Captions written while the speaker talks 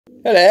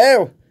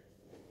Hello.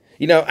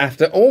 You know,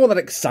 after all that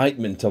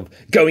excitement of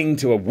going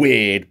to a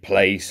weird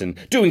place and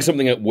doing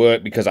something at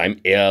work because I'm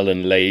ill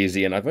and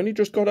lazy and I've only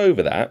just got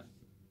over that.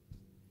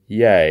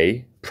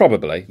 Yay.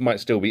 Probably. Might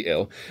still be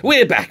ill.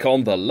 We're back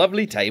on the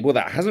lovely table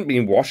that hasn't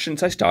been washed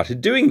since I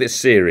started doing this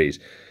series.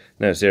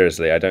 No,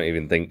 seriously, I don't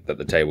even think that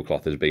the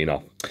tablecloth has been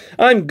off.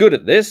 I'm good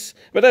at this,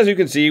 but as you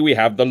can see, we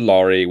have the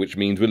lorry, which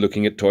means we're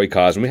looking at toy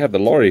cars, and we have the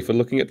lorry for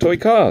looking at toy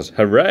cars.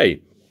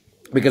 Hooray!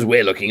 Because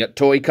we're looking at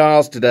toy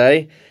cars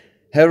today.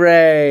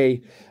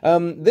 Hooray!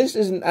 This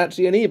isn't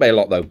actually an eBay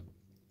lot, though.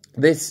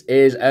 This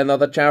is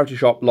another charity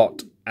shop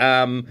lot.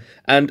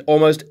 And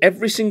almost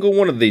every single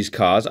one of these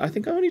cars, I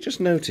think I only just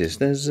noticed,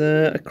 there's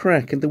a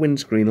crack in the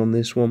windscreen on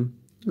this one.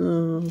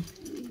 Oh.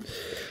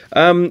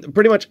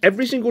 Pretty much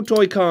every single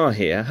toy car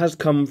here has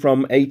come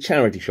from a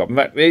charity shop. In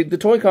fact, the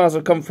toy cars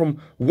have come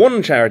from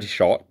one charity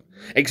shop,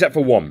 except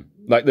for one.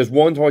 Like, there's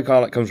one toy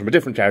car that comes from a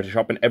different charity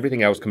shop, and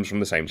everything else comes from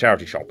the same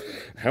charity shop.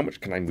 How much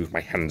can I move my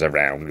hands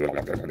around?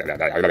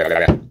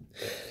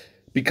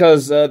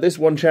 Because this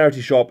one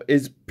charity shop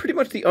is pretty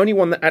much the only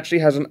one that actually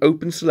has an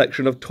open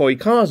selection of toy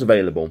cars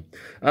available.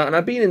 And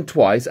I've been in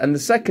twice, and the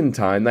second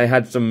time they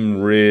had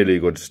some really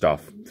good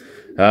stuff.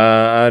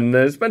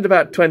 And spent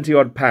about £20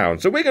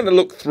 odd. So we're going to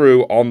look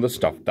through on the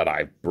stuff that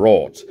I've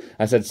brought.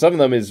 I said some of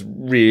them is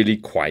really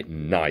quite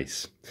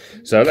nice.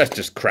 So let's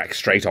just crack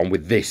straight on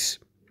with this,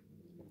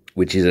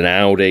 which is an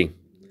Audi.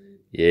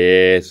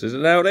 Yes, is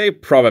it an Audi?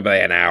 Probably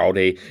an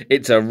Audi.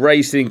 It's a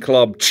Racing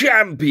Club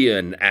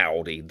Champion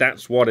Audi.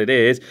 That's what it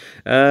is.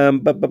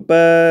 But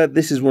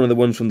this is one of the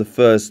ones from the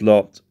first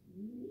lot.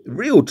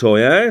 Real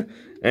toy, eh?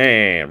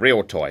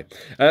 Real toy.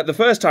 The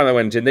first time I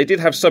went in, they did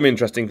have some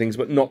interesting things,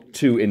 but not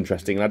too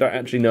interesting. And I don't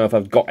actually know if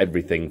I've got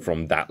everything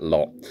from that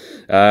lot.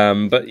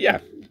 But yeah.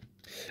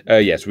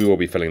 Yes, we will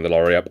be filling the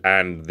lorry up.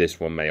 And this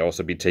one may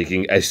also be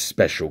taking a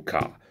special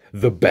car.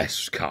 The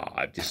best car,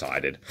 I've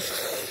decided.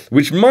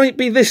 Which might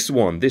be this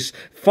one. This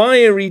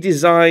fiery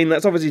design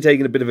that's obviously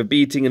taken a bit of a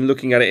beating, and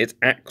looking at it, its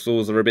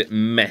axles are a bit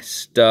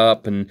messed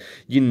up, and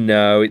you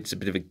know, it's a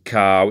bit of a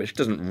car which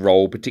doesn't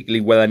roll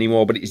particularly well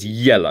anymore, but it's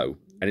yellow.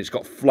 And it's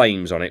got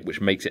flames on it, which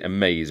makes it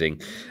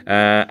amazing.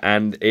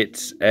 And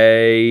it's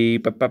a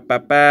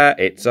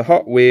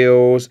Hot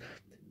Wheels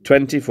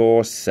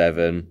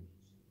 24/7.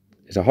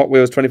 It's a Hot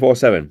Wheels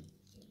 24/7.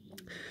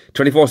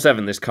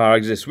 24/7 this car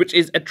exists, which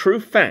is a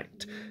true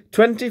fact.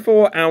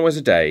 24 hours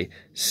a day,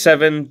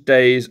 7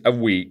 days a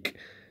week,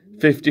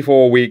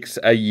 54 weeks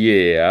a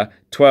year,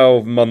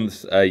 12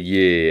 months a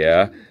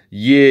year,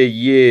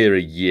 year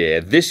a year.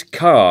 This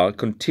car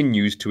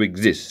continues to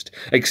exist,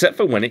 except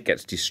for when it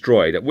gets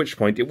destroyed, at which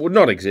point it will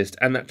not exist,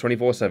 and that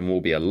 24/7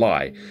 will be a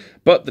lie.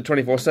 But the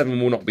 24/7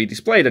 will not be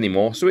displayed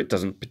anymore, so it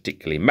doesn't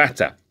particularly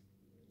matter.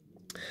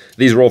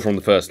 These are all from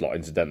the first lot,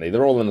 incidentally.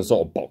 They're all in a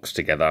sort of box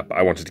together, but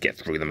I wanted to get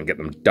through them and get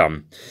them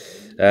done.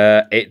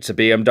 It's a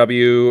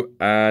BMW,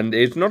 and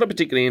it's not a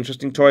particularly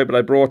interesting toy, but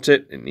I brought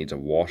it. It needs a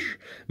wash,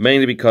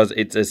 mainly because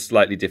it's a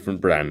slightly different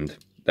brand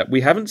that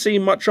we haven't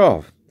seen much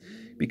of,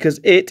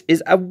 because it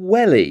is a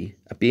Welly,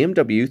 a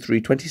BMW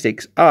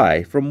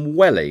 326i from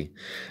Welly.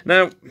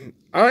 Now,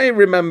 I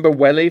remember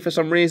Welly for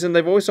some reason.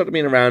 They've always sort of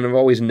been around, I've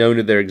always known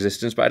of their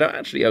existence, but I don't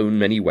actually own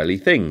many Welly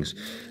things.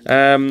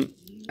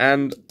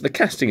 And the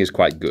casting is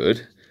quite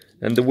good,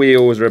 and the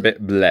wheels are a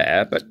bit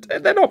bleh,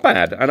 but they're not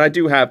bad. And I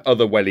do have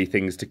other Welly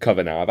things to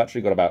cover now. I've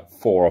actually got about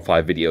 4 or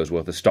 5 videos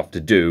worth of stuff to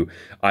do.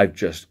 I've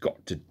just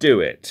got to do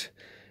it.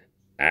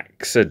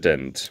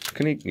 Accident.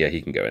 Can he? Yeah,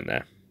 he can go in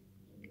there.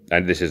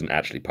 And this isn't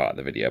actually part of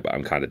the video, but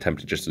I'm kind of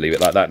tempted just to leave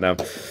it like that now.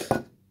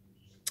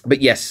 But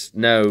yes,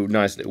 no,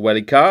 nice little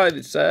Welly car.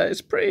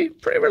 It's pretty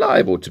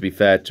reliable, to be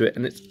fair to it,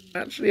 and it's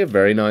actually a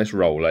very nice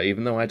roller,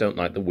 even though I don't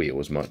like the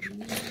wheels much.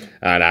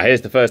 Now here's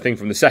the first thing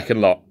from the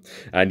second lot,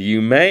 and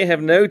you may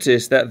have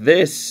noticed that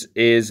this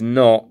is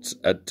not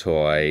a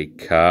toy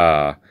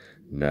car.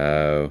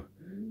 No.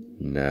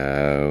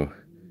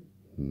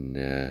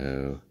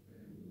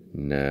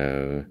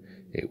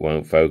 It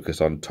won't focus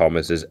on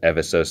Thomas's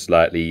ever so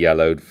slightly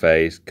yellowed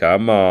face.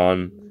 Come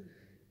on.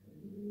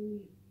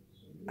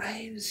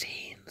 I've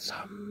seen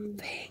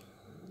something.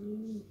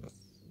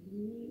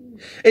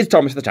 It's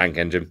Thomas the Tank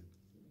Engine.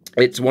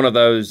 It's one of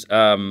those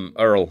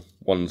Earl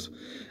ones.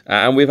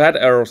 And we've had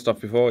Earl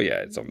stuff before. Yeah,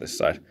 it's on this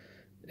side.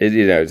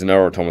 It's an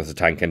Earl Thomas the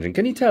Tank Engine.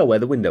 Can you tell where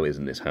the window is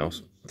in this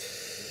house?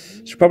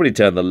 Should probably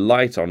turn the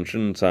light on,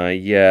 shouldn't I?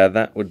 Yeah,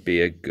 that would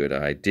be a good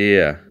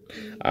idea.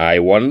 I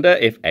wonder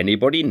if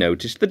anybody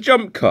noticed the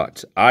jump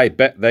cut. I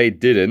bet they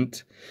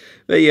didn't.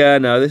 But yeah,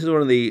 no, this is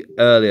one of the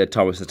earlier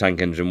Thomas the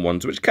Tank Engine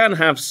ones, which can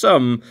have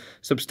some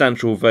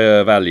substantial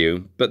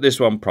value, but this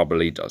one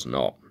probably does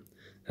not.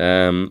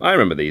 I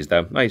remember these,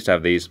 though. I used to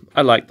have these.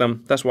 I like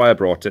them. That's why I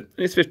brought it.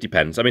 It's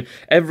 50p. I mean,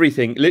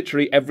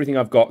 literally everything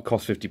I've got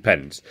costs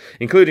 50p,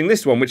 including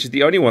this one, which is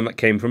the only one that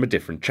came from a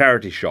different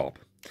charity shop.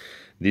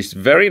 This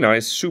very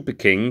nice Super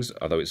Kings,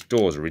 although its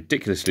doors are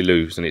ridiculously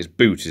loose and its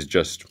boot is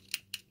just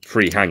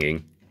free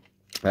hanging.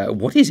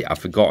 What is it? I've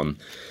forgotten.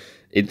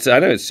 I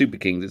know it's Super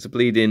Kings. It's a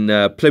bleeding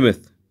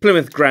Plymouth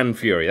Plymouth Grand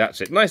Fury,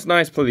 that's it.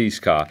 Nice police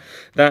car.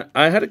 That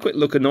I had a quick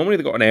look, and normally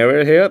they've got an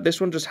area here.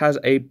 This one just has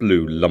a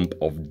blue lump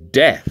of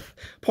death.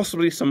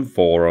 Possibly some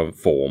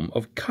form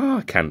of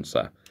car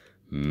cancer.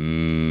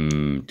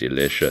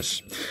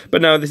 Delicious.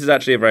 But no, this is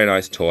actually a very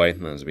nice toy.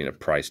 There's been a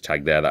price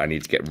tag there that I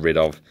need to get rid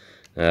of.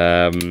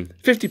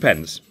 50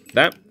 pence.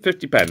 That,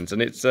 50 pence,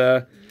 and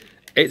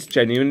it's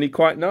genuinely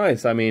quite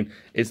nice. I mean,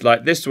 it's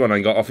like this one I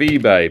got off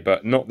eBay,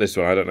 but not this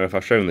one. I don't know if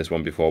I've shown this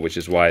one before, which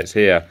is why it's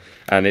here.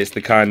 And it's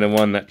the kind of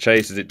one that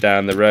chases it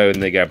down the road,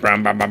 and they go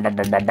bam, bam, bam, bam,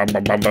 bam, bam,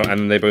 bam, bam, bam,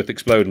 and they both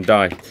explode and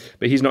die.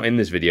 But he's not in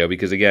this video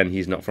because, again,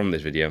 he's not from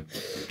this video.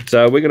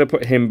 So we're going to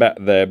put him back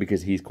there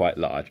because he's quite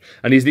large.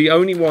 And he's the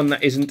only one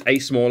that isn't a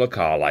smaller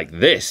car like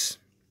this.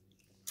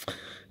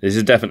 This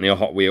is definitely a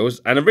Hot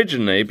Wheels, and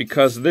originally,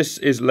 because this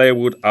is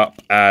labelled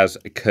up as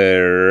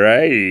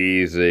crazy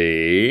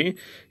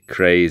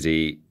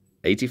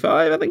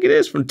 85, I think it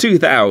is, from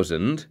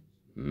 2000,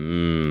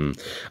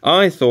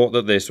 I thought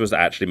that this was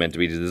actually meant to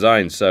be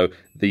designed, so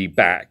the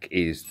back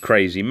is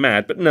crazy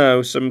mad, but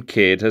no, some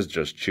kid has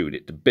just chewed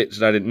it to bits,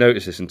 and I didn't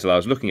notice this until I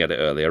was looking at it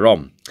earlier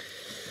on.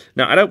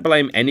 Now, I don't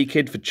blame any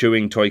kid for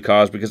chewing toy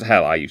cars, because,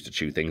 hell, I used to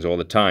chew things all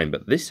the time,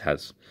 but this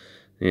has...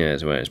 yeah,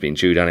 so it's been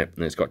chewed on it,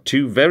 and it's got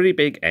two very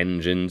big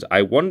engines.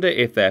 I wonder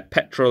if they're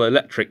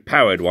petrol-electric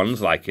powered ones,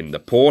 like in the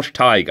Porsche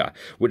Tiger,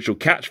 which will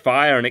catch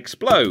fire and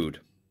explode.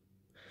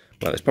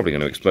 Well, it's probably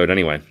going to explode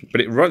anyway,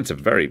 but it runs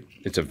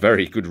it's a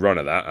very good run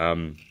of that.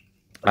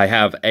 I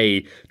have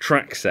a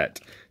track set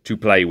to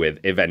play with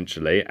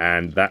eventually,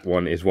 and that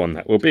one is one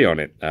that will be on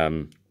it.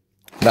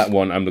 That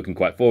one I'm looking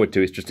quite forward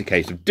to. It's just a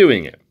case of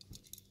doing it.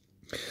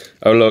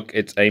 Oh, look,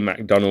 it's a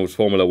McDonald's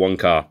Formula 1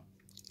 car.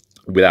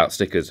 Without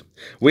stickers.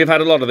 We've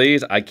had a lot of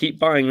these. I keep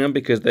buying them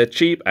because they're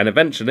cheap, and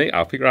eventually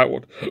I'll figure out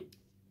what...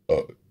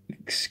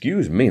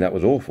 excuse me, that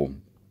was awful.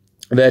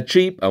 They're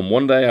cheap, and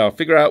one day I'll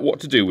figure out what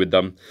to do with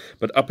them.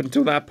 But up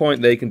until that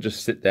point, they can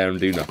just sit there and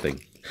do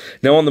nothing.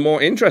 Now, on the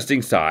more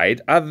interesting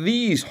side are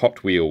these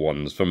Hot Wheel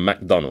ones from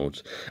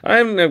McDonald's. I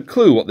have no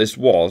clue what this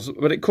was,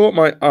 but it caught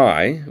my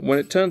eye when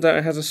it turns out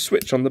it has a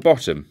switch on the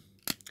bottom.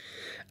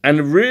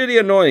 And really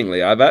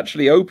annoyingly, I've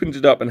actually opened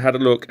it up and had a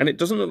look, and it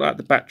doesn't look like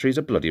the batteries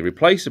are bloody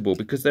replaceable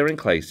because they're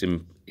enclosed.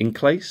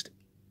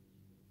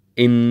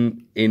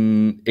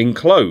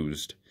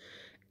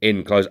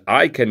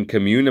 I can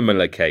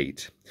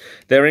communicate.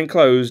 They're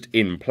enclosed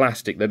in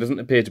plastic. There doesn't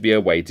appear to be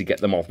a way to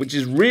get them off, which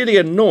is really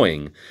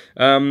annoying.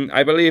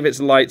 I believe it's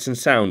lights and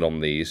sound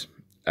on these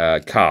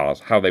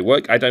cars. How they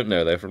work, I don't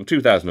know. They're from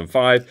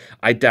 2005.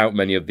 I doubt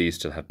many of these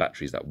still have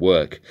batteries that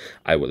work.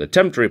 I will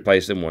attempt to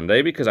replace them one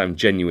day because I'm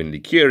genuinely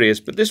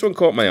curious, but this one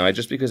caught my eye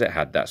just because it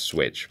had that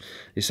switch.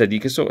 They said you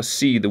can sort of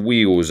see the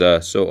wheels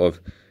are sort of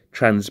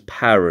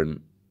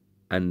transparent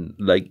and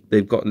like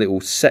they've got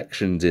little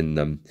sections in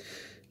them.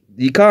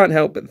 You can't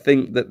help but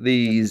think that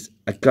these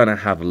are gonna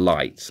have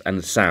lights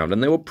and sound,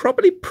 and they were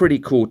probably pretty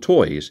cool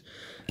toys.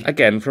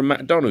 Again, from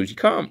McDonald's,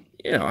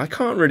 I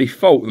can't really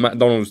fault the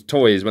McDonald's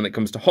toys when it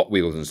comes to Hot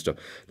Wheels and stuff.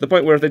 To the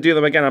point where if they do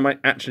them again, I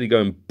might actually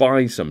go and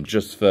buy some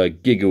just for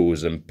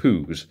giggles and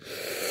poos.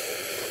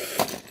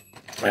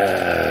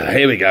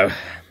 Here we go.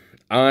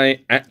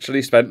 I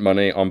actually spent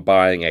money on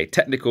buying a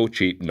technical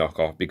cheap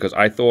knockoff because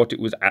I thought it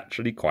was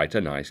actually quite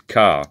a nice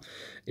car.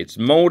 It's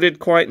moulded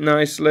quite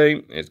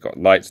nicely. It's got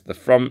lights at the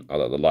front,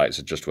 although the lights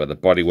are just where the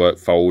bodywork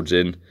folds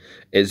in.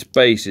 Its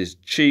base is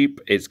cheap.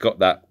 It's got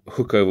that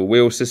hook over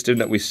wheel system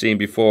that we've seen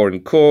before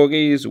in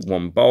Corgis,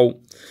 one bolt.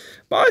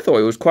 But I thought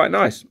it was quite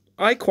nice.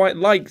 I quite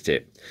liked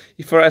it.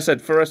 For a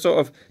sort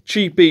of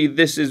cheapie,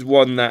 this is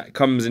one that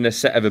comes in a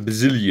set of a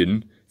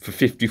bazillion for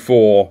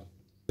 54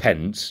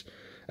 pence.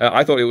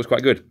 I thought it was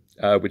quite good,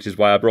 which is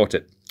why I brought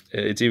it.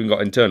 It's even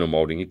got internal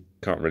moulding. You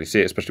can't really see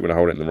it, especially when I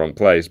hold it in the wrong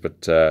place,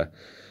 but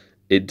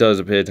it does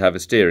appear to have a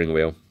steering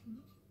wheel.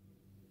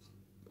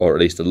 Or at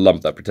least a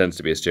lump that pretends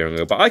to be a steering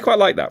wheel. But I quite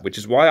like that, which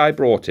is why I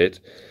brought it.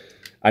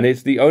 And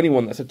it's the only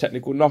one that's a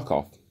technical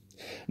knockoff.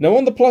 Now,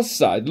 on the plus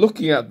side,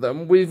 looking at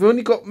them, we've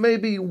only got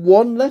maybe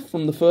one left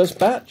from the first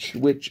batch,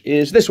 which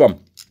is this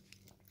one.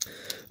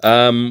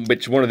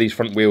 Which one of these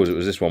front wheels, it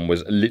was this one,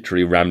 was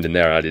literally rammed in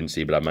there. I didn't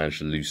see, but I managed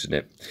to loosen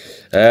it.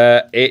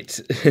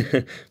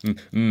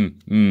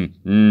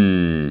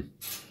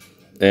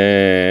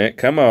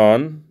 Come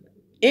on.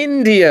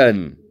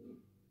 Indian!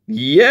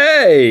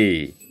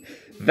 Yay!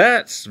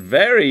 That's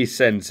very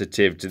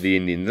sensitive to the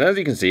Indians. As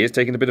you can see, it's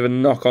taken a bit of a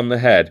knock on the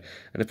head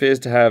and appears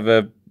to have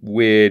a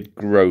weird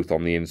growth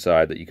on the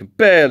inside that you can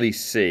barely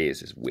see.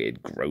 It's this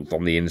weird growth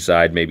on the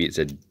inside. Maybe it's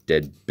a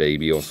dead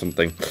baby or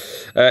something.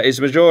 It's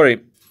a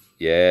majority.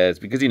 Yeah, it's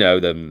because,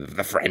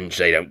 the French,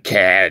 they don't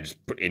care.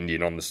 Just put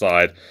Indian on the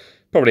side.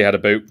 Probably had a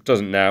boot.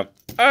 Doesn't now.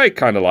 I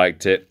kind of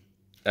liked it.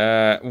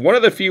 One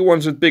of the few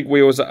ones with big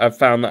wheels that I've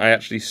found that I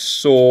actually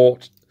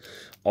sort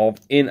of,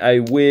 in a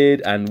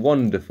weird and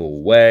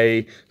wonderful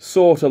way,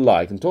 sort of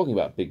like. And talking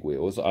about big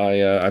wheels,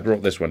 I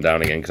brought this one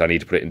down again because I need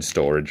to put it in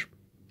storage.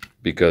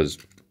 Because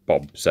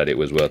Bob said it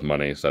was worth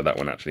money, so that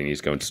one actually needs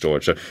to go into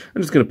storage. So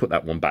I'm just going to put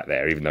that one back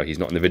there, even though he's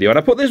not in the video. And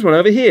I put this one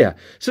over here.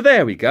 So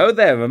there we go.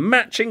 They're a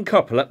matching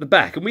couple at the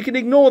back. And we can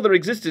ignore their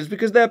existence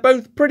because they're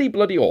both pretty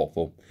bloody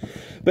awful.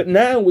 But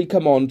now we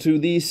come on to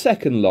the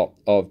second lot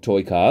of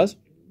toy cars.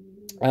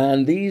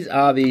 And these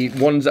are the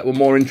ones that were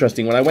more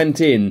interesting. When I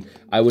went in,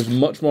 I was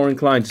much more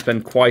inclined to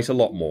spend quite a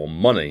lot more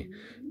money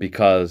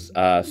because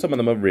some of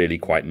them are really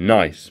quite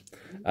nice.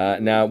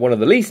 Now, one of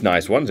the least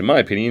nice ones, in my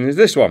opinion, is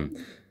this one.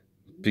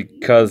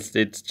 Because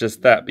it's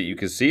just that, but you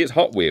can see it's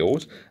Hot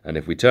Wheels, and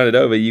if we turn it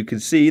over, you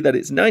can see that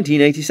it's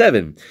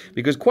 1987,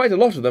 because quite a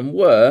lot of them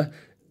were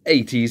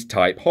 80s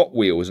type Hot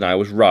Wheels, and I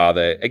was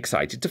rather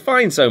excited to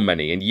find so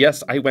many. And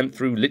yes, I went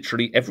through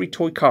literally every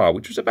toy car,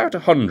 which was about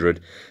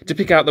 100, to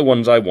pick out the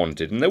ones I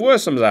wanted. And there were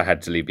some that I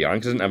had to leave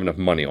behind because I didn't have enough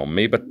money on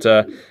me, but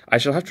I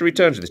shall have to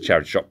return to this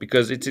charity shop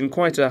because it's in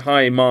quite a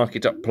high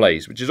market up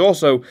place, which is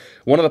also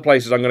one of the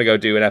places I'm going to go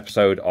do an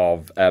episode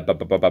of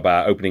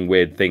opening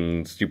weird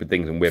things, stupid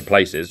things in weird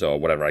places, or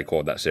whatever I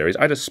called that series.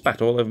 I just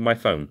spat all over my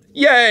phone.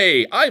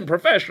 Yay! I'm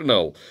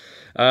professional!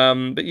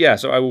 But yeah,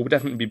 so I will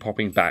definitely be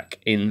popping back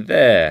in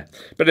there.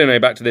 But anyway,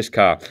 back to this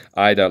car.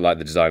 I don't like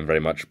the design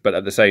very much, but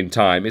at the same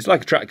time, it's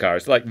like a track car.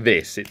 It's like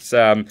this. It's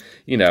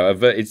you know,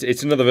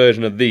 it's another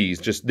version of these.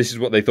 Just this is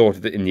what they thought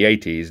of it in the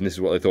 80s, and this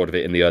is what they thought of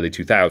it in the early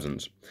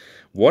 2000s.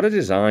 What a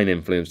design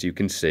influence you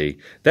can see.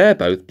 They're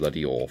both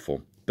bloody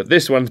awful. But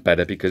this one's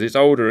better because it's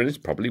older and it's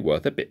probably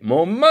worth a bit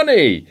more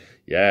money.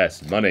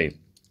 Yes, money.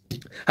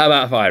 How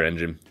about a fire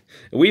engine?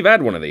 We've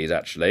had one of these,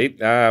 actually,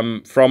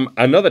 from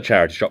another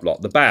charity shop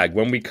lot, the bag.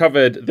 When we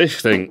covered this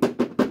thing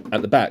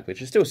at the back,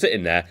 which is still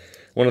sitting there,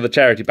 one of the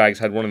charity bags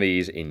had one of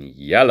these in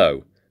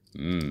yellow.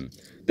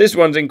 This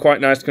one's in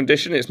quite nice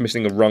condition. It's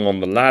missing a rung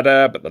on the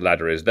ladder, but the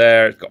ladder is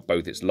there. It's got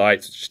both its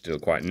lights, which is still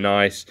quite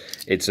nice.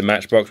 It's a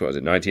Matchbox, what was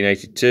it,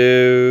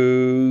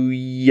 1982?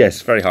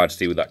 Yes, very hard to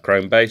see with that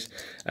chrome base.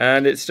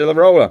 And it's still a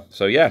roller.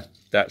 So yeah,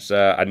 that's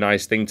a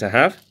nice thing to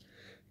have.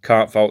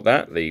 Can't fault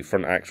that. The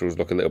front axles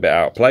look a little bit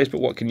out of place,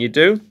 but what can you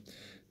do?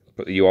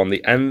 Put you on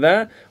the end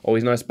there.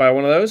 Always nice to buy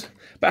one of those.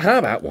 But how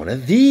about one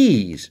of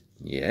these?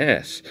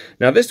 Yes.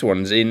 Now this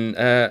one's in,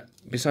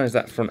 besides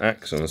that front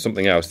axle and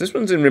something else, this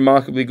one's in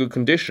remarkably good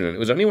condition. And it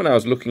was only when I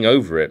was looking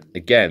over it,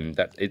 again,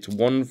 that its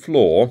one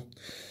flaw,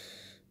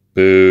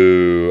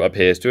 boo,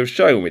 appears to have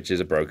shown, which is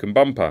a broken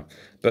bumper.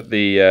 But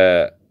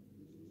the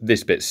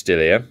this bit's still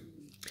here.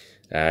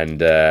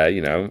 And,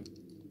 you know,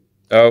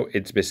 oh,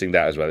 it's missing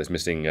that as well. It's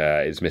missing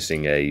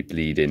a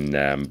bleeding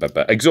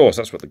exhaust.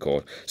 That's what they're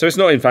called. So it's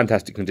not in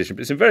fantastic condition,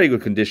 but it's in very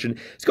good condition.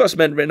 It's got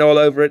cement written all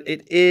over it.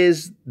 It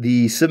is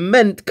the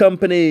Cement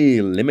Company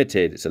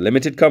Limited. It's a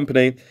limited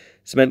company.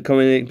 Cement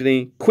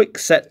Company, Quick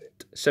Set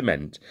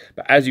Cement.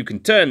 But as you can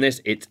turn this,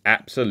 it's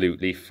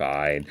absolutely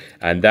fine.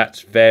 And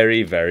that's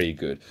very, very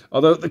good.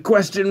 Although the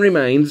question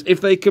remains, if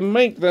they can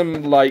make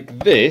them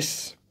like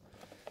this,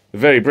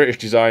 very British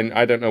design,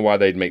 I don't know why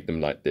they'd make them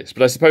like this.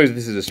 But I suppose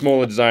this is a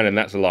smaller design and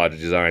that's a larger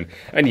design.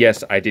 And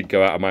yes, I did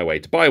go out of my way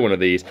to buy one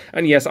of these.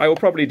 And yes, I will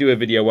probably do a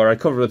video where I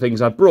cover the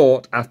things I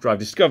brought after I've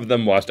discovered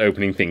them whilst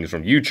opening things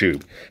from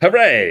YouTube.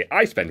 Hooray!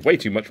 I spent way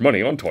too much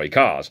money on toy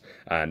cars.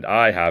 And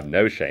I have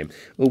no shame.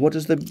 Well,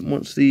 what's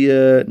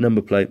the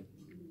number plate?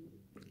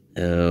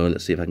 Oh,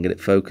 let's see if I can get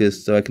it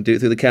focused so I can do it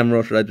through the camera,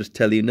 or should I just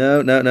tell you? No.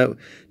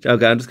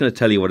 Okay, I'm just going to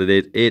tell you what it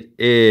is. It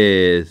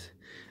is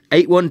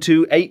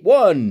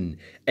 81281.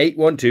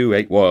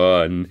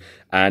 81281,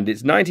 and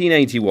it's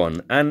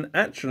 1981. And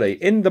actually,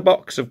 in the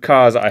box of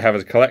cars that I have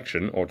as a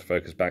collection,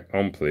 autofocus back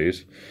on,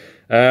 please.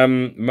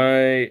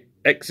 My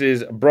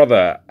ex's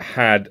brother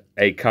had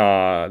a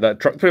car that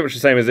pretty much the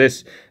same as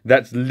this.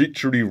 That's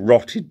literally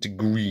rotted to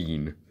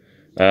green,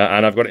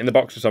 and I've got it in the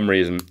box for some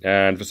reason.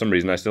 And for some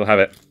reason, I still have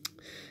it.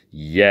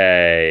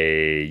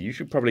 Yay! You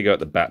should probably go at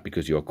the back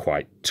because you're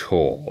quite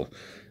tall.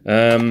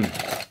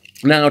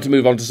 Now to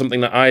move on to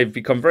something that I've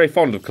become very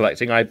fond of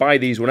collecting. I buy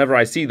these whenever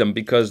I see them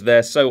because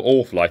they're so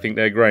awful. I think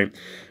they're great.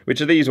 Which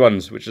are these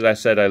ones, which as I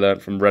said I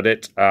learnt from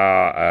Reddit,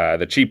 are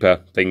the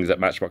cheaper things that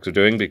Matchbox are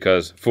doing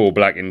because full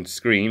black in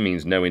screen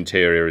means no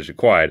interior is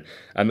required.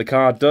 And the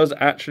car does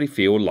actually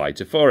feel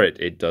lighter for it.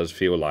 It does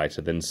feel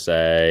lighter than,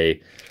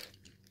 say,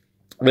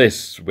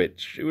 this,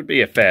 which would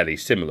be a fairly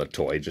similar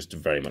toy, just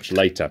very much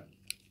later.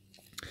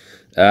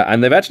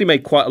 And they've actually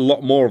made quite a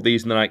lot more of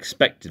these than I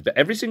expected. But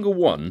every single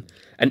one,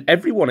 and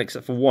every one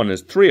except for one,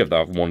 there's 3 of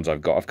the ones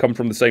I've got, have come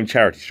from the same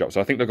charity shop.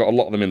 So I think they've got a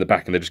lot of them in the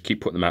back and they just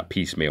keep putting them out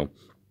piecemeal.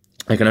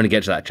 I can only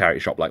get to that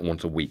charity shop like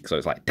once a week, so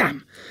it's like,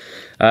 damn.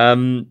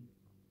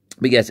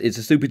 But yes, it's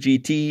a Super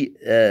GT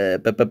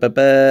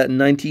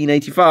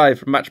 1985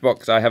 from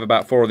Matchbox. I have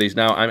about 4 of these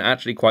now. I'm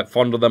actually quite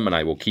fond of them and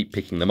I will keep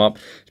picking them up.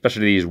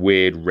 Especially these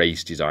weird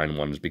race design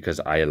ones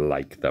because I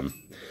like them.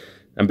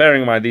 And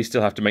bearing in mind, these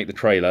still have to make the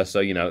trailer,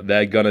 so, you know,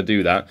 they're going to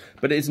do that.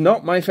 But it's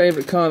not my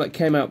favourite car that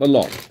came out the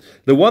lot.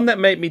 The one that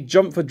made me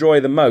jump for joy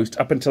the most,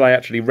 up until I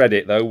actually read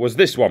it, though, was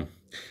this one.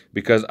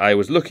 Because I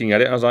was looking at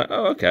it, I was like,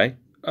 oh, okay.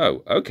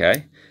 Oh,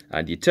 okay.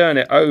 And you turn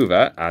it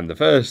over, and the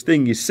first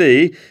thing you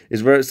see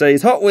is where it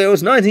says Hot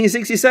Wheels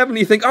 1967.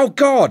 You think, oh,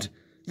 God,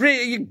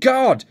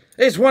 God,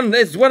 it's one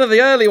of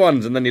the early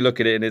ones. And then you look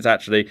at it and it's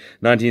actually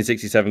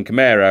 1967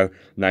 Camaro,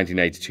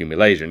 1982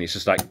 Malaysia. And it's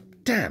just like,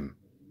 damn,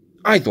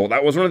 I thought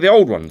that was one of the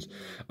old ones.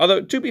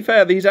 Although, to be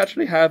fair, these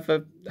actually have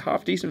a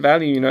half-decent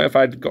value. You know, if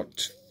I'd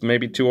got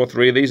maybe 2 or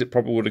 3 of these, it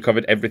probably would have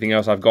covered everything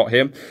else I've got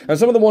here. And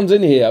some of the ones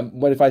in here,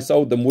 well, if I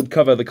sold them, would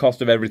cover the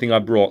cost of everything I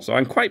brought. So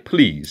I'm quite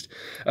pleased.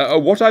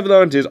 What I've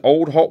learned is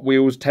old Hot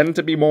Wheels tend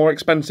to be more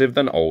expensive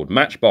than old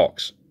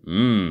Matchbox.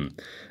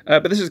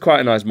 But this is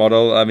quite a nice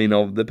model. I mean,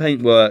 the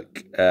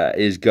paintwork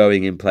is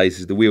going in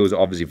places. The wheels are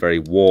obviously very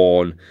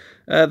worn.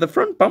 The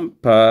front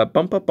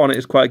bumper bonnet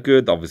is quite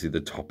good. Obviously,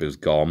 the top is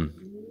gone.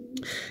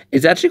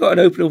 It's actually got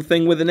an openable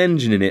thing with an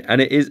engine in it, and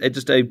it is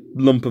just a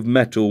lump of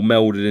metal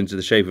melded into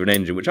the shape of an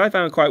engine, which I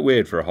found quite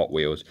weird for a Hot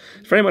Wheels.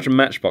 It's very much a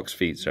Matchbox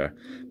feature.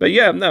 But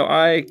yeah, no,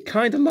 I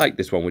kind of like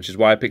this one, which is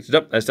why I picked it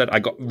up. As I said, I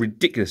got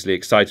ridiculously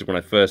excited when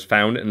I first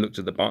found it and looked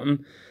at the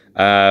bottom,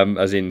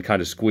 as in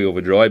kind of squeal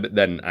for joy, but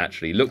then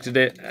actually looked at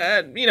it.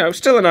 You know,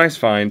 still a nice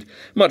find,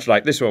 much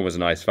like this one was a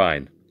nice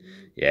find.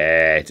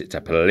 Yeah, it's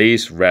a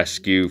police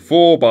rescue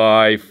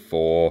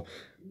 4x4.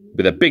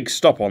 With a big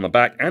stop on the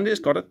back, and it's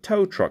got a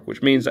tow truck,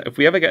 which means that if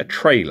we ever get a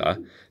trailer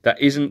that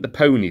isn't the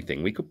pony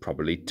thing, we could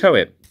probably tow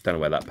it. Don't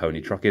know where that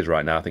pony truck is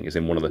right now. I think it's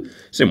in one of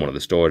the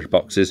storage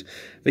boxes.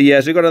 But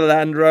yes, we've got a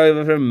Land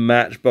Rover from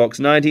Matchbox,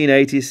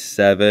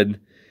 1987.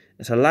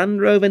 It's a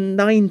Land Rover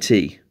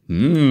 90.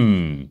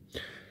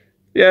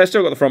 Yeah,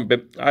 still got the front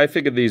bit. I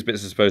figured these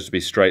bits are supposed to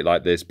be straight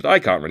like this, but I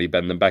can't really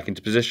bend them back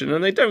into position,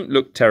 and they don't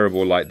look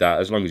terrible like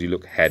that as long as you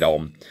look head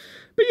on.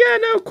 But yeah,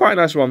 no, quite a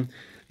nice one.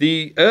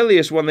 The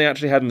earliest one they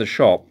actually had in the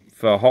shop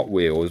for Hot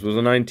Wheels was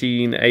a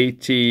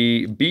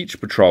 1980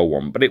 Beach Patrol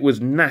one, but it was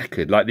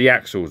knackered, like the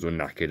axles were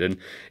knackered, and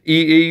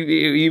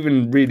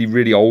even really,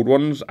 really old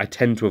ones, I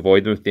tend to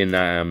avoid them if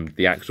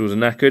the axles are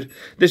knackered.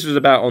 This was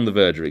about on the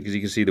verge of it, because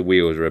you can see the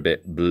wheels are a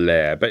bit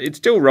blare, but it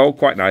still rolled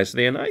quite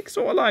nicely, and I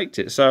sort of liked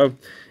it, so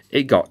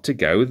it got to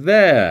go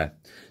there.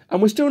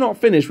 And we're still not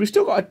finished. We've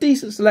still got a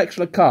decent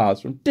selection of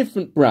cars from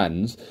different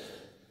brands,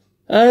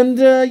 and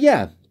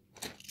yeah.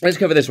 Let's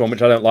cover this one,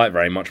 which I don't like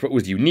very much, but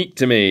was unique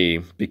to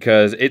me,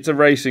 because it's a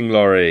racing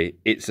lorry.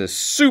 It's a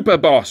Super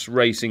Boss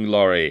racing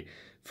lorry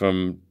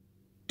from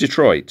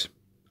Detroit.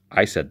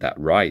 I said that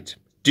right.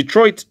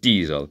 Detroit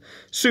Diesel.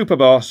 Super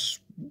Boss,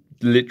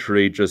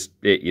 literally just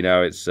it, you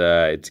know, it's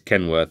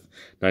Kenworth,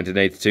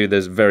 1982.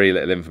 There's very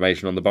little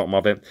information on the bottom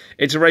of it.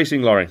 It's a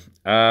racing lorry.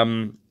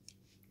 I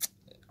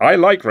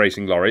like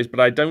racing lorries, but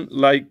I don't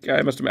like,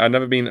 I must admit, I've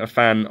never been a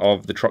fan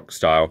of the truck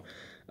style.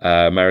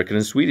 American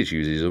and Swedish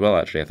uses as well,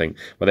 actually, I think,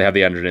 where they have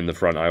the engine in the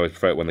front. I always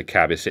prefer it when the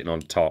cab is sitting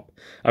on top.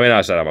 I mean, I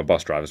said I'm a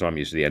bus driver, so I'm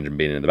used to the engine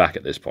being in the back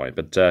at this point,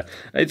 but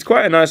it's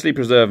quite a nicely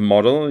preserved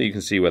model. You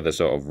can see where the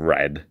sort of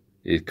red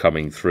is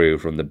coming through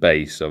from the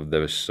base of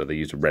this, so they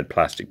use red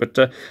plastic, but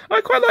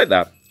I quite like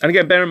that. And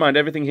again, bear in mind,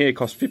 everything here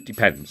costs 50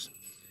 pence.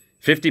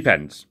 50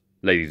 pence,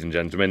 ladies and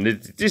gentlemen.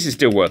 This is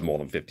still worth more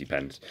than 50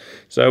 pence.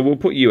 So we'll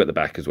put you at the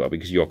back as well,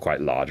 because you're quite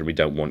large, and we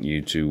don't want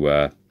you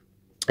to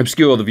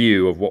obscure the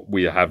view of what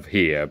we have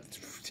here.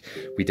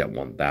 We don't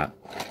want that.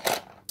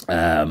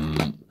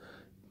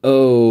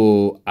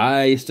 Oh,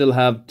 I still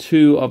have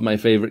 2 of my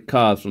favourite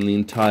cars from the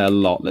entire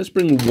lot. Let's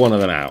bring one of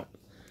them out.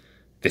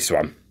 This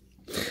one.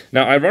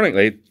 Now,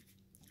 ironically,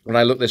 when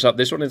I looked this up,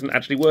 this one isn't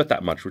actually worth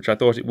that much, which I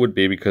thought it would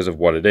be because of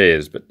what it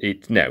is. But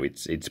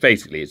it's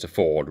basically a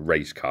Ford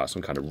race car,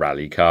 some kind of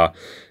rally car.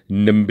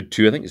 Number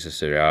 2, I think it's a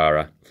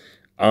Sierra.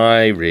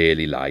 I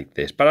really like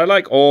this, but I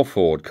like all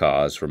Ford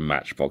cars from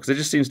Matchbox. They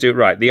just seem to do it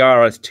right. The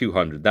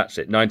RS200, that's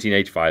it,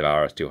 1985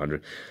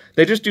 RS200.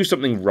 They just do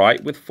something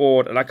right with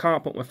Ford, and I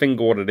can't put my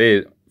finger what it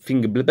is.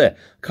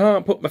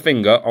 Can't put my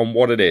finger on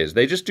what it is.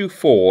 They just do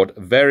Ford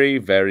very,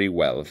 very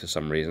well for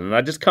some reason, and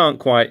I just can't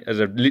quite, as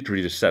I've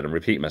literally just said and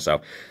repeat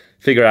myself,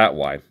 figure out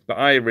why. But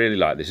I really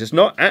like this. It's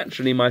not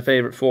actually my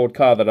favourite Ford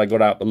car that I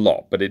got out the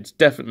lot, but it's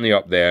definitely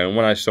up there, and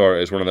when I saw it,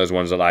 it was one of those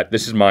ones that like,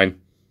 this is mine.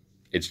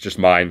 It's just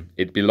mine.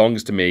 It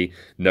belongs to me.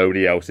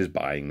 Nobody else is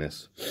buying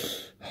this.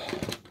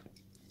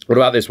 What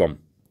about this one?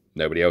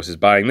 Nobody else is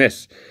buying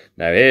this.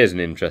 Now, here's an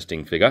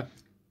interesting figure.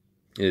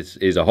 It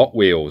is a Hot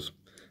Wheels.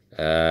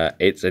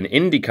 It's an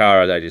Indy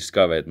car, as I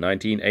discovered.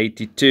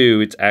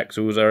 1982. Its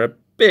axles are a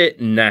bit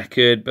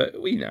knackered,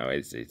 but we know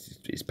it's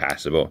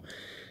passable.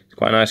 It's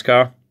quite a nice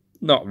car.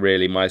 Not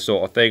really my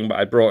sort of thing, but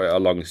I brought it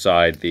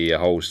alongside the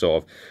whole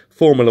sort of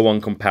Formula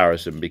 1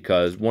 comparison,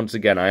 because, once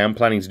again, I am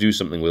planning to do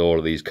something with all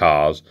of these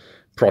cars,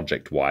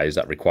 project-wise,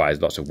 that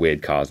requires lots of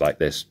weird cars like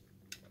this.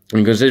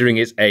 And considering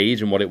its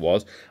age and what it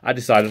was, I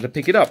decided to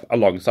pick it up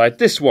alongside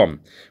this one,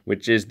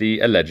 which is the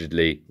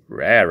allegedly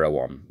rarer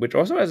one, which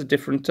also has a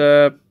different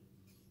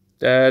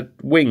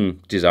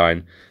wing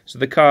design. So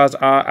the cars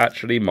are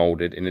actually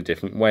moulded in a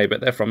different way, but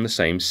they're from the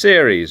same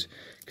series,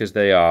 because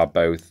they are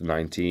both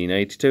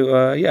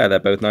 1982. Yeah, they're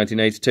both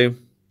 1982.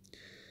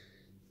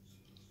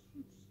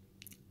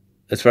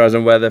 As far as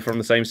I'm aware, they're from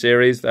the same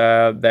series.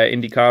 They're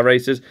IndyCar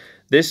racers.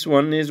 This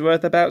one is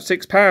worth about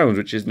 £6,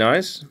 which is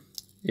nice.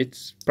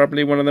 It's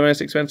probably one of the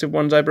most expensive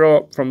ones I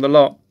brought from the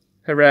lot.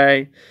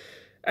 Hooray.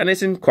 and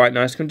it's in quite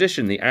nice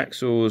condition. The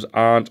axles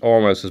aren't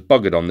almost as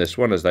buggered on this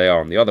one as they are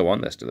on the other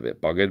one. They're still a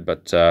bit buggered,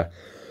 but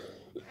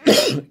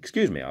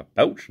excuse me, I've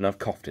belched and I've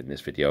coughed in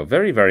this video.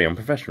 Very, very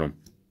unprofessional.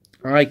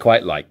 I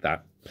quite like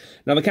that.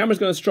 Now, the camera's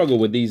going to struggle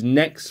with these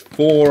next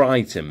 4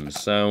 items,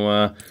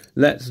 so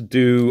let's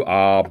do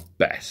our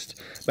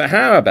best. But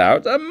how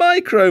about a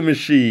micro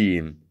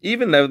machine?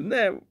 Even though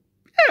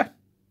yeah,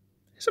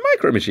 it's a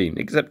micro machine,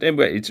 except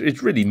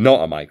it's really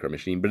not a micro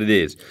machine, but it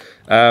is.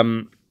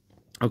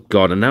 Oh,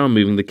 God, and now I'm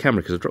moving the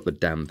camera because I dropped the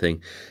damn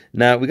thing.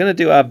 Now, we're going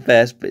to do our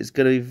best, but it's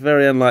going to be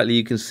very unlikely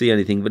you can see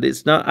anything. But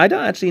it's not. I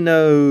don't actually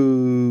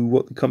know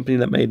what the company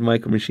that made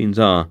micro machines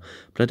are,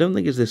 but I don't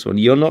think it's this one.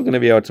 You're not going to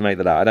be able to make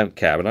that out. I don't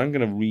care, but I'm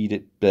going to read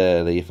it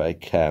barely if I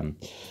can.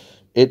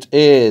 It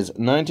is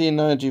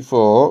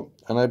 1994,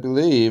 and I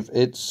believe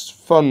it's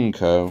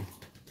Funko.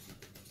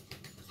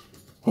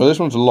 Well, this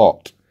one's a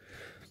lot.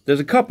 There's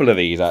a couple of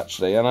these,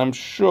 actually, and I'm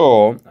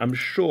sure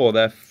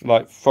they're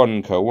like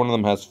Funko. One of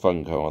them has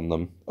Funko on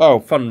them. Oh,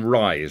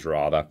 Funrise,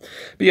 rather.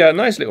 But yeah, a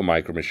nice little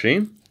micro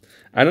machine.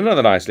 And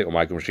another nice little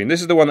micro machine.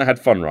 This is the one that had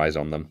Funrise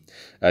on them.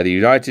 The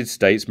United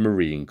States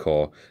Marine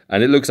Corps.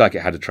 And it looks like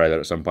it had a trailer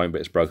at some point, but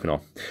it's broken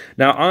off.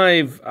 Now,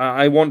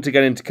 I want to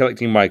get into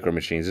collecting micro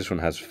machines. This one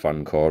has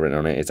Funko written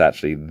on it. It's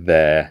actually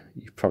there.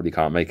 You probably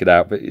can't make it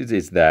out, but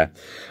it's there.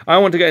 I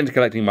want to get into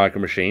collecting micro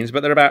machines,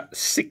 but they're about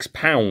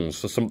 £6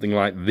 for something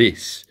like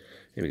this.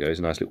 Here we go. It's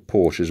a nice little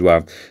Porsche as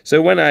well.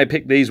 So when I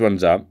picked these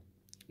ones up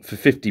for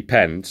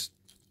 50p,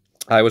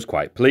 I was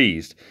quite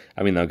pleased.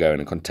 I mean, they'll go in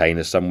a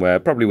container somewhere,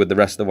 probably with the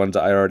rest of the ones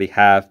that I already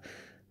have.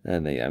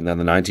 And they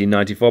another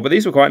 1994, but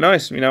these were quite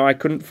nice. You know, I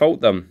couldn't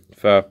fault them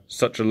for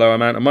such a low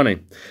amount of money.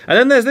 And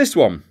then there's this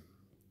one.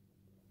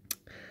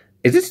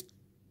 Is this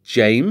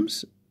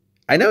James?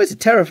 I know it's a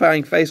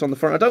terrifying face on the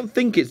front. I don't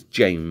think it's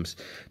James.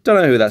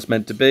 Don't know who that's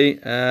meant to be.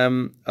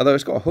 Although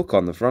it's got a hook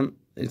on the front.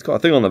 It's got a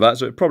thing on the back,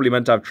 so it probably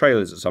meant to have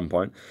trailers at some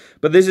point.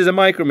 But this is a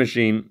micro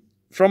machine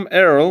from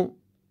Errol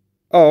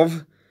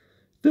of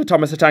the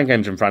Thomas the Tank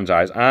Engine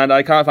franchise, and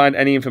I can't find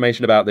any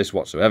information about this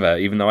whatsoever,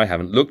 even though I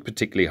haven't looked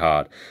particularly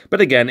hard. But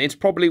again, it's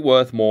probably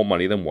worth more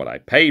money than what I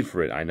paid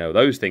for it. I know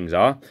those things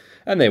are,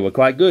 and they were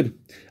quite good.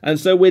 And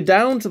so we're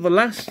down to the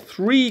last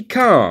 3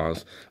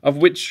 cars, of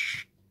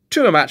which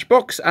 2 are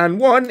Matchbox, and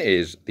 1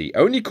 is the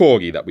only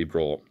Corgi that we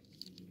brought.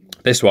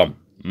 This one.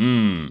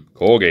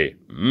 Corgi.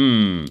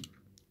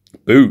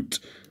 Boot.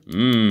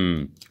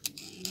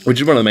 Which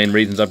is one of the main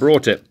reasons I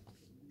brought it.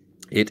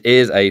 It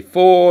is a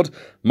Ford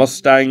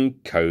Mustang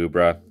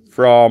Cobra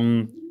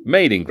from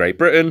made in Great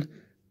Britain,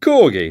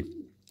 Corgi.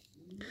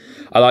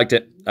 I liked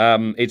it.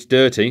 It's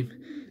dirty.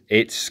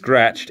 It's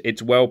scratched.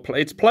 It's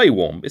it's play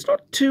worn. It's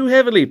not too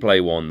heavily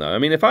play worn though. I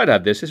mean, if I'd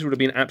had this would have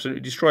been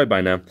absolutely destroyed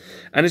by now.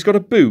 And it's got a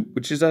boot,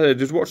 which is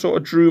just what sort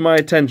of drew my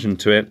attention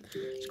to it.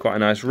 It's quite a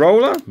nice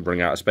roller.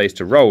 Bring out a space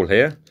to roll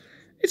here.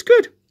 It's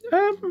good.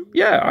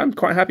 Yeah, I'm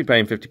quite happy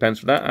paying 50p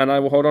for that, and I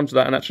will hold on to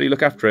that and actually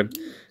look after it.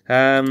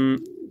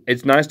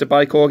 It's nice to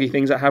buy Corgi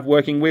things that have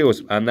working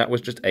wheels, and that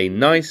was just a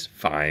nice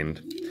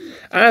find.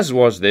 As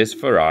was this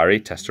Ferrari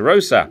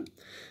Testarossa.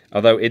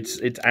 Although its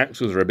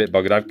axles are a bit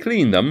buggered, I've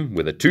cleaned them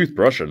with a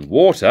toothbrush and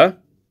water.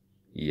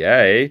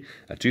 Yay!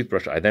 A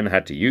toothbrush I then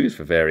had to use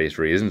for various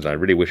reasons, and I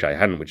really wish I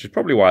hadn't, which is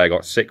probably why I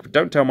got sick, but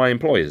don't tell my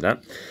employers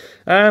that.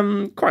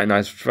 Quite a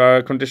nice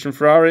condition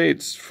Ferrari.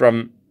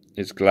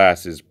 Its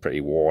glass is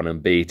pretty worn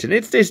and beaten.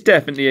 It's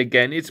definitely,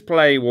 again, it's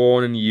play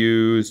worn and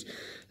used.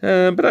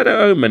 But I don't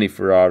own many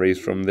Ferraris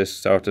from this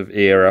sort of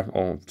era,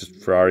 or just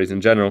Ferraris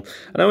in general.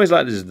 And I always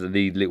like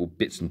the little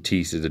bits and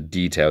pieces of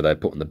detail they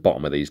put on the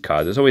bottom of these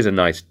cars. It's always a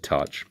nice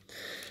touch.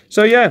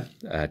 So yeah,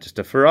 just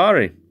a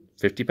Ferrari.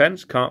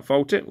 50p, can't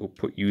fault it. We'll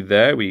put you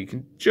there where you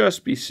can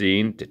just be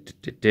seen.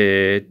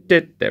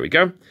 There we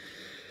go.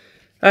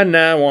 And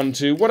now on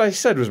to what I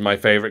said was my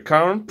favourite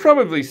car, and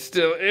probably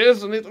still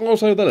is, and it's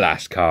also the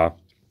last car,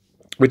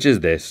 which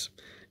is this.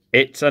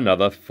 It's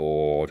another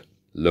Ford.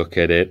 Look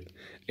at it.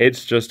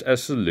 It's just a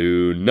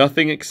saloon.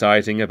 Nothing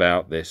exciting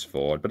about this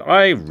Ford, but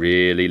I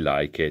really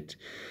like it.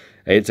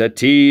 It's a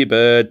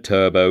T-Bird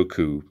Turbo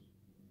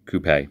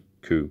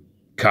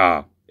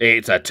Car.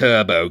 It's a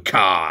turbo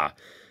car.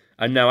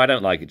 And no, I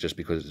don't like it just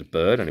because it's a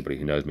bird. Anybody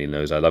who knows me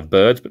knows I love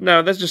birds. But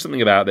no, there's just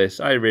something about this.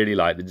 I really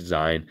like the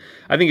design.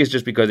 I think it's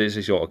just because it's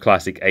a sort of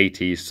classic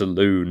 80s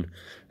saloon.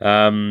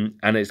 And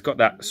it's got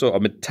that sort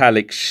of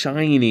metallic,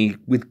 shiny,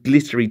 with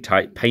glittery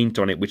type paint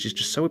on it, which is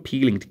just so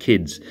appealing to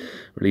kids.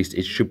 Or at least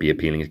it should be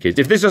appealing to kids.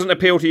 If this doesn't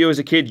appeal to you as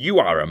a kid, you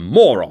are a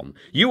moron.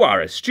 You are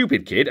a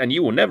stupid kid, and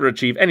you will never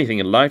achieve anything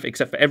in life,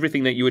 except for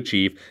everything that you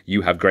achieve,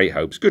 you have great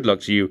hopes. Good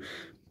luck to you.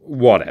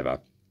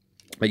 Whatever.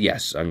 But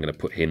yes, I'm going to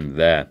put him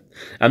there.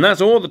 And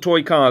that's all the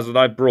toy cars that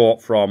I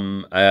brought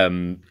from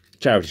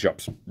charity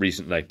shops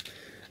recently.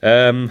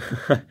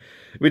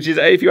 Which is,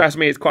 if you ask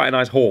me, it's quite a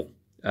nice haul.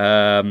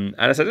 And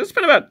I said, I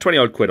spent about 20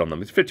 odd quid on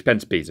them. It's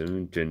 50p a piece.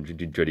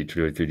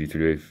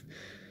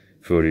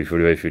 40,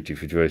 45, 50,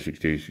 55,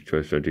 60,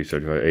 65, 70,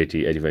 75,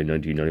 80, 85,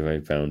 90,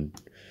 95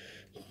 pound.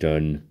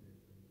 Done.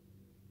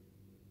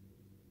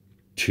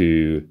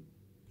 To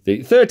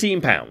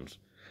 £13.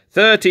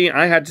 13.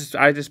 I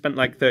just spent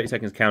like 30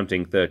 seconds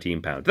counting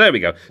 £13. There we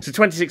go. So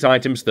 26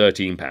 items,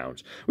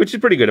 £13, which is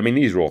pretty good. I mean,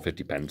 these are all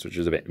 50 pence, which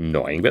is a bit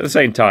annoying, but at the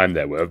same time,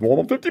 they're worth more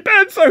than 50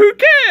 pence, so who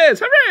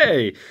cares?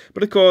 Hooray!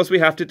 But of course, we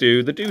have to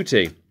do the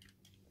duty,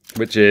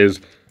 which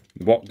is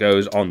what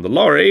goes on the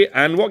lorry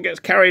and what gets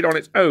carried on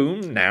its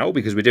own now,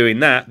 because we're doing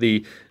that,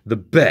 the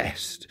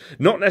best.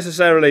 Not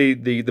necessarily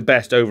the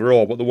best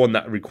overall, but the one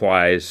that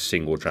requires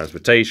single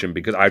transportation,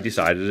 because I've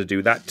decided to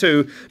do that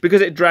too,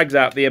 because it drags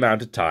out the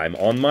amount of time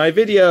on my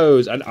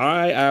videos, and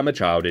I am a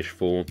childish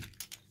fool.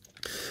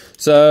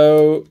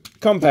 So,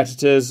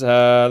 competitors,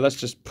 let's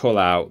just pull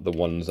out the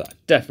ones that are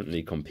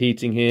definitely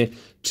competing here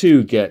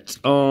to get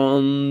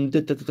on.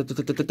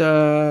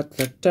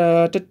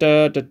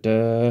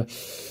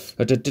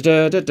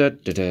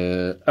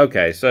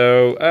 Okay,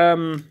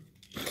 so,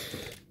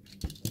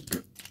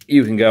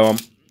 you can go on,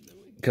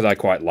 because I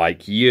quite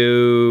like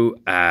you.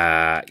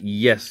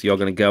 Yes, you're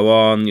going to go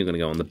on. You're going to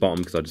go on the bottom,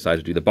 because I decided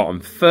to do the bottom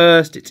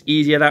first. It's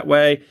easier that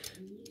way.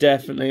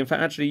 Definitely. In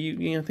fact,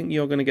 actually, I think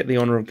you're going to get the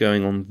honour of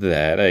going on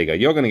there. There you go.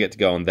 You're going to get to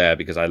go on there,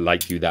 because I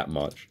like you that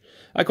much.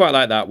 I quite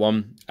like that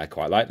one. I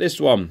quite like this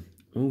one.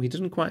 Oh, he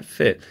doesn't quite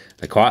fit.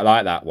 I quite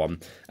like that one.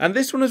 And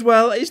this one as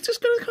well is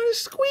just going to kind of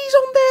squeeze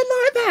on there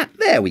like that.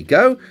 There we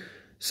go.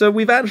 So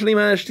we've actually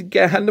managed to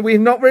get, and we've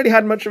not really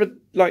had much of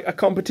a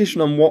competition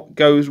on what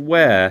goes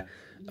where.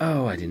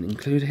 Oh, I didn't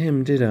include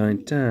him, did I?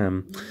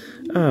 Damn.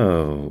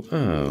 Oh.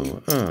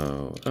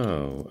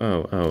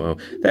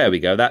 There we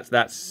go.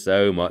 That's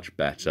so much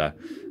better.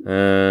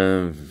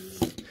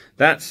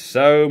 That's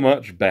so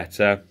much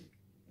better.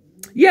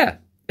 Yeah.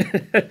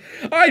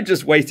 I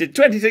just wasted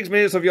 26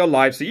 minutes of your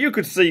life so you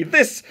could see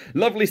this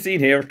lovely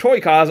scene here of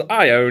toy cars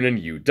I own and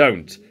you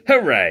don't.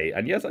 Hooray!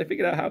 And yes, I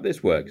figured out how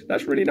this works.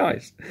 That's really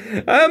nice.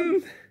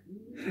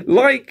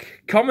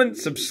 Like, comment,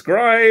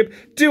 subscribe,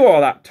 do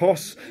all that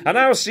toss, and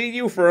I'll see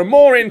you for a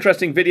more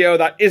interesting video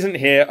that isn't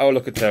here. Oh,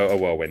 look at a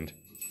whirlwind.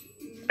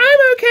 I'm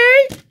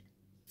okay.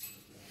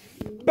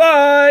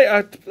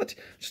 Bye.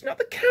 Just not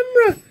the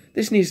camera.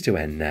 This needs to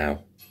end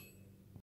now.